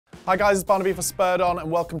Hi guys, it's Barnaby for Spurred On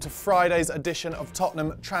and welcome to Friday's edition of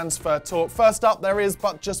Tottenham Transfer Talk. First up, there is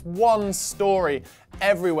but just one story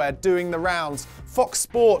everywhere doing the rounds. Fox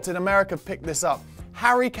Sports in America picked this up.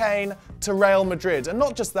 Harry Kane to Real Madrid. And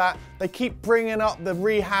not just that, they keep bringing up the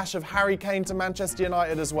rehash of Harry Kane to Manchester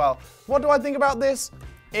United as well. What do I think about this?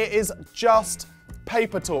 It is just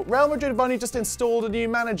paper talk. Real Madrid have only just installed a new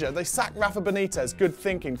manager. They sack Rafa Benitez, good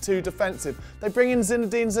thinking, too defensive. They bring in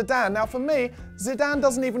Zinedine Zidane. Now for me, Zidane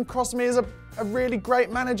doesn't even cross me as a really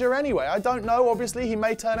great manager anyway. I don't know, obviously he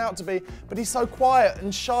may turn out to be, but he's so quiet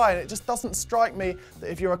and shy, and it just doesn't strike me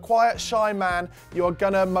that if you're a quiet, shy man, you're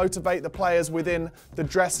gonna motivate the players within the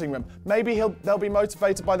dressing room. Maybe they'll be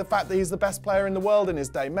motivated by the fact that he's the best player in the world in his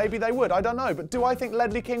day. Maybe they would, I don't know. But do I think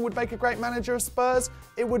Ledley King would make a great manager of Spurs?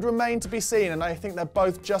 It would remain to be seen, and I think they're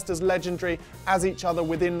both just as legendary as each other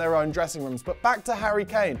within their own dressing rooms. But back to Harry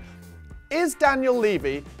Kane. Is Daniel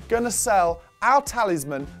Levy gonna sell our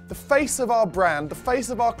talisman, the face of our brand, the face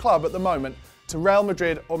of our club at the moment, to Real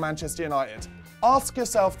Madrid or Manchester United? Ask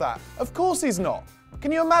yourself that. Of course he's not.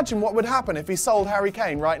 Can you imagine what would happen if he sold Harry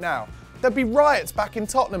Kane right now? There'd be riots back in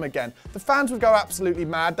Tottenham again. The fans would go absolutely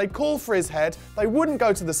mad. They'd call for his head. They wouldn't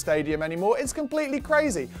go to the stadium anymore. It's completely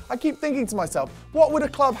crazy. I keep thinking to myself, what would a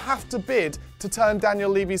club have to bid to turn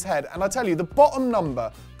Daniel Levy's head? And I tell you, the bottom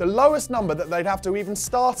number, the lowest number that they'd have to even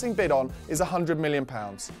starting bid on is £100 million.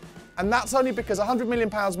 And that's only because £100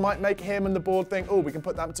 million might make him and the board think, oh, we can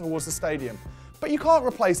put that towards the stadium. But you can't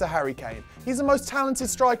replace a Harry Kane. He's the most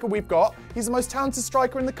talented striker we've got. He's the most talented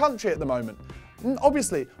striker in the country at the moment. And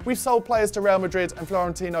obviously, we've sold players to Real Madrid and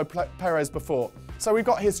Florentino Perez before, so we've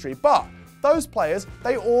got history. But those players,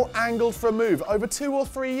 they all angled for a move over 2 or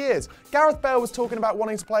 3 years. Gareth Bale was talking about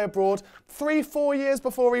wanting to play abroad 3-4 years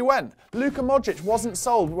before he went. Luka Modric wasn't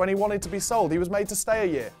sold when he wanted to be sold. He was made to stay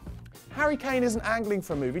a year. Harry Kane isn't angling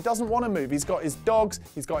for a move. He doesn't want to move. He's got his dogs,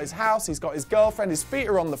 he's got his house, he's got his girlfriend, his feet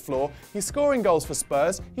are on the floor. He's scoring goals for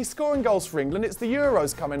Spurs, he's scoring goals for England. It's the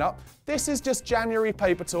Euros coming up. This is just January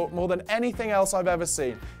paper talk more than anything else I've ever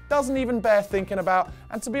seen. Doesn't even bear thinking about.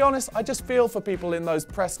 And to be honest, I just feel for people in those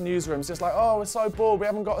press newsrooms, just like, oh, we're so bored, we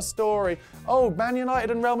haven't got a story. Oh, Man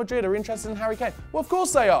United and Real Madrid are interested in Harry Kane. Well, of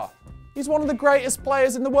course they are. He's one of the greatest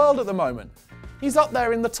players in the world at the moment. He's up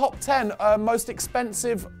there in the top 10 most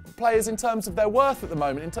expensive players in terms of their worth at the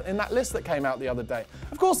moment in that list that came out the other day.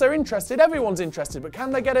 Of course they're interested, everyone's interested, but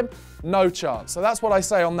can they get him? No chance. So that's what I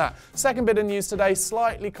say on that. Second bit of news today,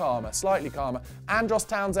 slightly calmer. Andros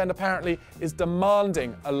Townsend apparently is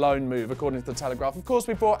demanding a loan move, according to the Telegraph. Of course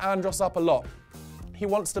we brought Andros up a lot. He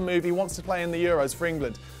wants to move, he wants to play in the Euros for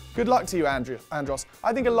England. Good luck to you, Andros.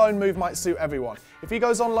 I think a loan move might suit everyone. If he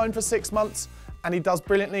goes on loan for 6 months, and he does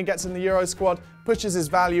brilliantly and gets in the Euro squad, pushes his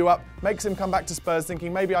value up, makes him come back to Spurs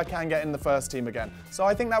thinking maybe I can get in the first team again. So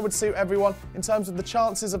I think that would suit everyone. In terms of the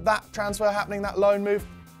chances of that transfer happening, that loan move,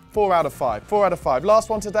 4 out of 5. 4 out of 5. Last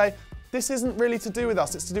one today. This isn't really to do with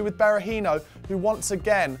us, it's to do with Berahino, who once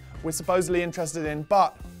again we're supposedly interested in.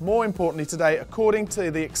 But more importantly today, according to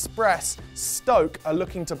the Express, Stoke are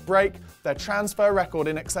looking to break their transfer record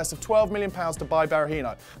in excess of £12 million to buy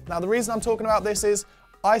Berahino. Now the reason I'm talking about this is,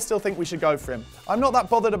 I still think we should go for him. I'm not that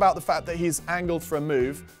bothered about the fact that he's angled for a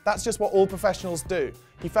move. That's just what all professionals do.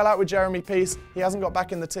 He fell out with Jeremy Peace. He hasn't got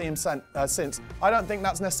back in the team since. I don't think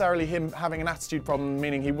that's necessarily him having an attitude problem,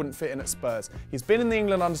 meaning he wouldn't fit in at Spurs. He's been in the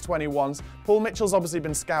England under-21s. Paul Mitchell's obviously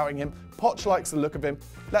been scouting him. Poch likes the look of him.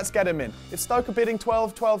 Let's get him in. If Stoke are bidding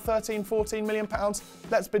 12, 13, 14 million pounds,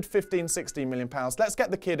 let's bid 15, 16 million pounds. Let's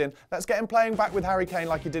get the kid in. Let's get him playing back with Harry Kane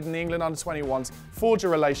like he did in the England under-21s. Forge a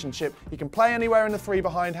relationship. He can play anywhere in the 3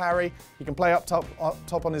 behind Harry. He can play up top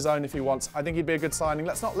on his own if he wants. I think he'd be a good signing.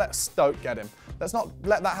 Let's not let Stoke get him. Let's not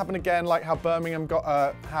let that happen again, like how Birmingham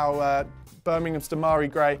got, Birmingham's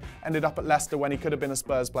Damari Gray ended up at Leicester when he could have been a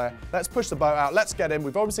Spurs player. Let's push the boat out. Let's get him.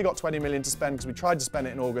 We've obviously got 20 million to spend because we tried to spend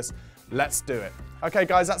it in August. Let's do it. Okay,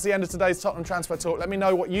 guys, that's the end of today's Tottenham Transfer Talk. Let me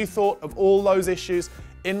know what you thought of all those issues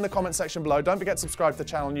in the comment section below. Don't forget to subscribe to the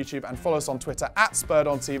channel on YouTube and follow us on Twitter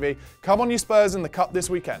 @SpurredOnTV. Come on, you Spurs, in the Cup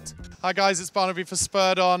this weekend. Hi guys, it's Barnaby for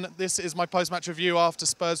Spurred On. This is my post-match review after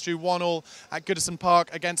Spurs drew 1-1 at Goodison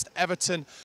Park against Everton.